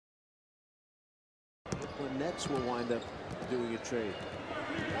Nets will wind up doing a trade.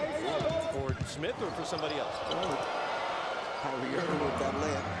 For Smith or for somebody else? Kyrie Irving with that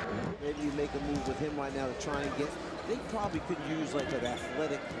layup. Maybe you make a move with him right now to try and get. They probably could use like an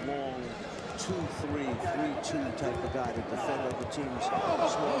athletic, long 2-3, 3-2 type of guy to defend other teams' small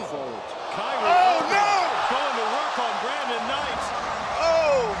forwards. Kyrie going to work on Brandon Knight.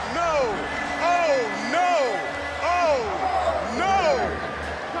 Oh no! Oh no! Oh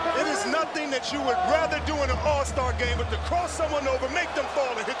no! It is nothing that you would rather do in an all-star game but to cross someone over, make them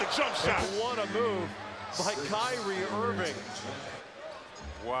fall, and hit the jump shot. What a move by Kyrie Irving.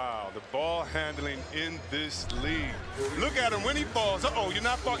 Wow, the ball handling in this league. Look at him when he falls. Uh-oh, you're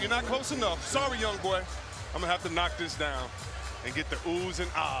not close enough. Sorry, young boy. I'm gonna have to knock this down and get the oohs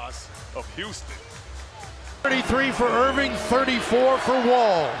and ahs of Houston. 33 for Irving, 34 for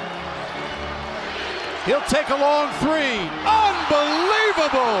Wall. He'll take a long three.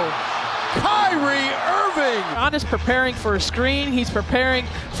 Unbelievable! Kyrie Irving! Ron is preparing for a screen. He's preparing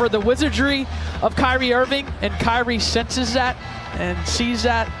for the wizardry of Kyrie Irving, and Kyrie senses that and sees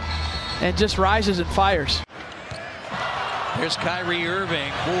that and just rises and fires. Here's Kyrie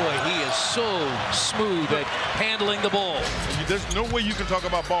Irving. Boy, he is so smooth at handling the ball. There's no way you can talk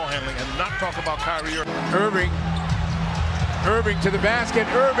about ball handling and not talk about Kyrie Irving. Irving to the basket.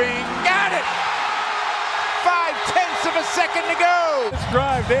 Irving got it! 0.5 of a second to go. This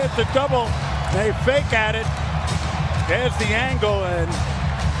drive, there's the double. They fake at it. There's the angle,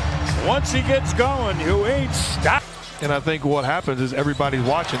 and once he gets going, you ain't stopped. And I think what happens is everybody's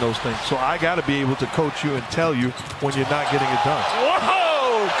watching those things. So I got to be able to coach you and tell you when you're not getting it done.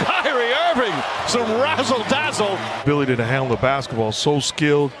 Whoa! Kyrie Irving, some razzle-dazzle. Ability to handle the basketball, so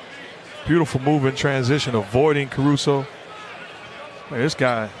skilled. Beautiful move in transition, avoiding Caruso. Man, this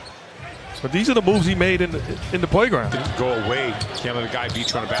guy. But these are the moves he made in the playground. Didn't go away. Can't let a guy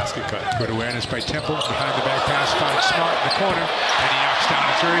beat you on a basket cut. Good awareness by Temple. Behind the back pass, finds Smart in the corner. And he knocks down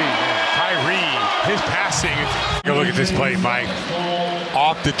a three. Kyrie, his passing. Go look at this play, Mike.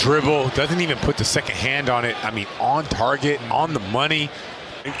 Off the dribble. Doesn't even put the second hand on it. I mean, on target, on the money.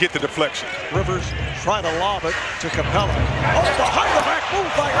 And get the deflection. Rivers try to lob it to Capella. Oh, behind the back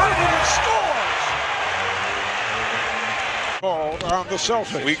move by Irving and scores! Ball around the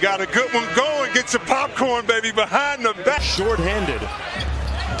Celtics. We got a good one going. Get some popcorn, baby, behind the back. Short-handed.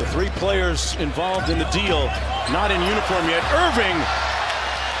 The three players involved in the deal, not in uniform yet. Irving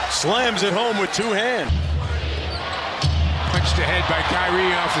slams it home with two hands. Punched ahead by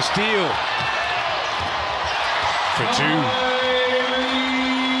Kyrie off the steal. For two.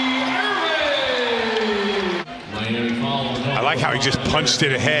 I like how he just punched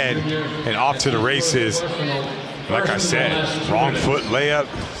it ahead and off to the races. Like I said, wrong foot layup,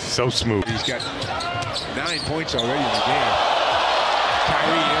 so smooth. He's got 9 points already in the game.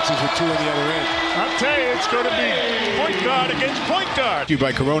 Kyrie answers with two on the other end. I'll tell you, it's going to be point guard against point guard. You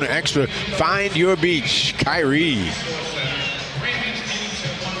by Corona Extra. Find your beach, Kyrie.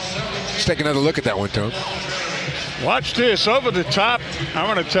 Let's take another look at that one, Tone. Watch this, over the top.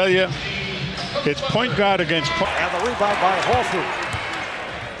 I'm going to tell you, it's point guard against point. And the rebound by Horford.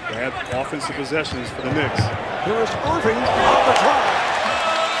 They have offensive possessions for the Knicks. Here's Irving on the drive.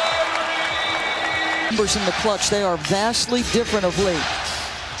 Numbers in the clutch, they are vastly different of late.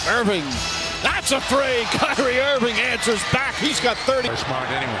 Irving, that's a three. Kyrie Irving answers back. He's got 30. Smart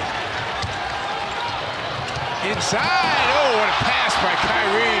anyway. Inside. Oh, what a pass by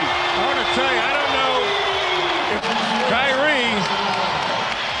Kyrie. I want to tell you, I don't know if Kyrie,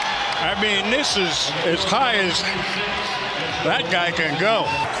 I mean, this is as high as that guy can go.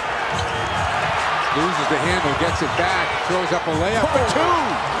 Loses the handle, gets it back, throws up a layup for two.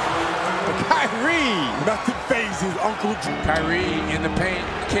 Kyrie, nothing phases Uncle Drew. Kyrie in the paint,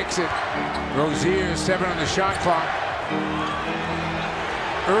 kicks it. Rozier, 7 on the shot clock.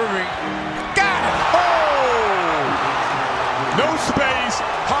 Irving, got it! Oh! No space,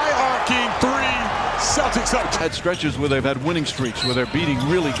 high arcing three. Celtics up. Had stretches where they've had winning streaks, where they're beating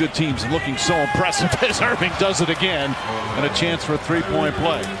really good teams and looking so impressive as Irving does it again, and a chance for a three-point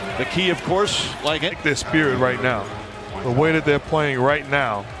play. The key, of course, like their spirit right now, the way that they're playing right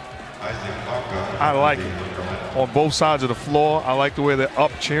now, I like it. On both sides of the floor, I like the way they're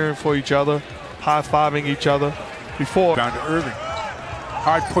up cheering for each other, high-fiving each other. Before down to Irving,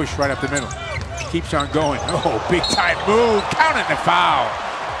 hard push right up the middle, keeps on going. Oh, big time move, counting the foul.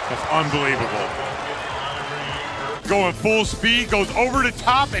 That's unbelievable. Going full speed, goes over the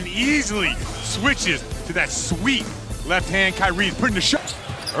top and easily switches to that sweet left hand. Kyrie putting the shot.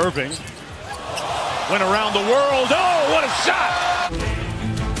 Irving went around the world. Oh, what a shot!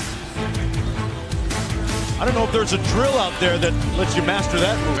 I don't know if there's a drill out there that lets you master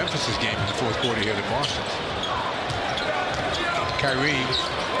that move. Memphis' game in the fourth quarter here to Boston. Kyrie.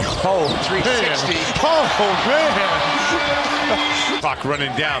 Oh, 360. Man. Oh, man. Clock running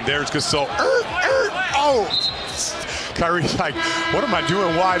down. There's Gasol. Oh! Kyrie's like, what am I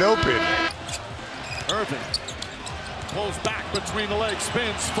doing wide open? Irving pulls back between the legs,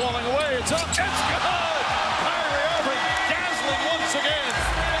 spins, falling away. It's up. It's good. Kyrie Irving dazzling once again.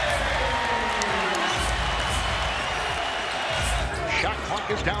 Shot clock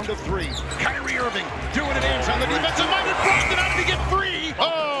is down to 3. Kyrie Irving doing an dance on the defensive minded. Brogdon out to get 3.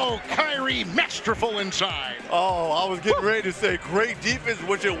 Oh, Kyrie masterful inside. Oh, I was getting ready to say great defense,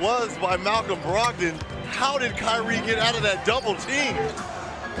 which it was by Malcolm Brogdon. How did Kyrie get out of that double team?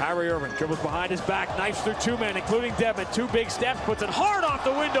 Kyrie Irving dribbles behind his back, knifes through 2 men, including Devin. 2 big steps, puts it hard off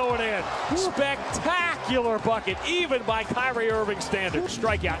the window and in. Spectacular bucket, even by Kyrie Irving standard.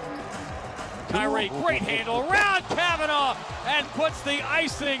 Strikeout. Kyrie, great handle around Kavanaugh and puts the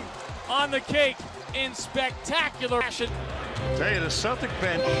icing on the cake in spectacular fashion. Tell you, the Celtic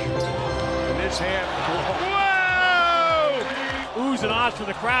bench in this hand. Whoa! Oohs and ahs from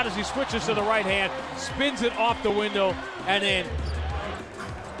the crowd as he switches to the right hand, spins it off the window and in.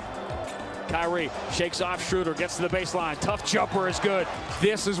 Kyrie shakes off Schroeder, gets to the baseline. Tough jumper is good.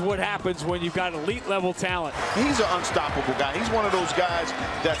 This is what happens when you've got elite level talent. He's an unstoppable guy. He's one of those guys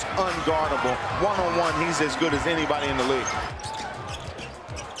that's unguardable. One-on-one, he's as good as anybody in the league.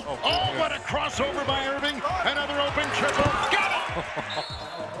 Oh, what a crossover by Irving. Another open triple. Got it!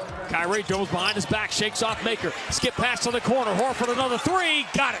 Kyrie dribbles behind his back, shakes off Maker. Skip pass to the corner. Horford another 3.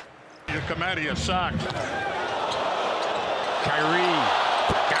 Got it. Kamadia socked. Kyrie.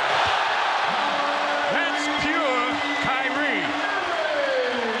 Got it. That's pure Kyrie.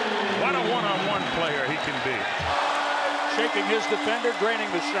 What a one-on-one player he can be. Shaking his defender, draining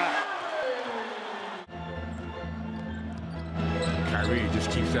the shot. Kyrie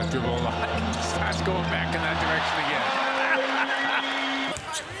just keeps that dribble alive. Starts going back in that direction again.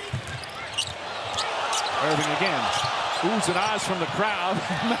 Irving again. Oohs and ahs from the crowd.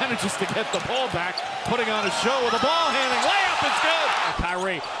 Manages to get the ball back. Putting on a show with the ball handling. Layup is good.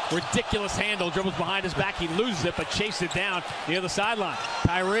 Kyrie, ridiculous handle, dribbles behind his back. He loses it, but chases it down the other sideline.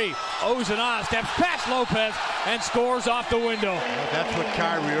 Kyrie, O's and ahs, steps past Lopez and scores off the window. Well, that's what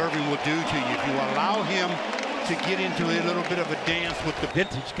Kyrie Irving will do to you. If you allow him to get into a little bit of a dance with the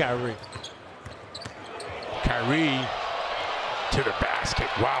Vintage Kyrie. Kyrie to the basket.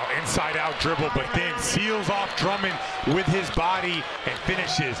 Wow, inside out dribble, but then seals off Drummond with his body and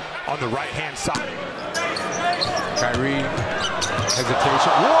finishes on the right hand side. Kyrie,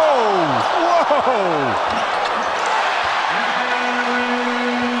 hesitation. Whoa! Whoa!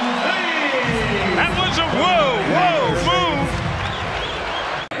 That was a whoa move.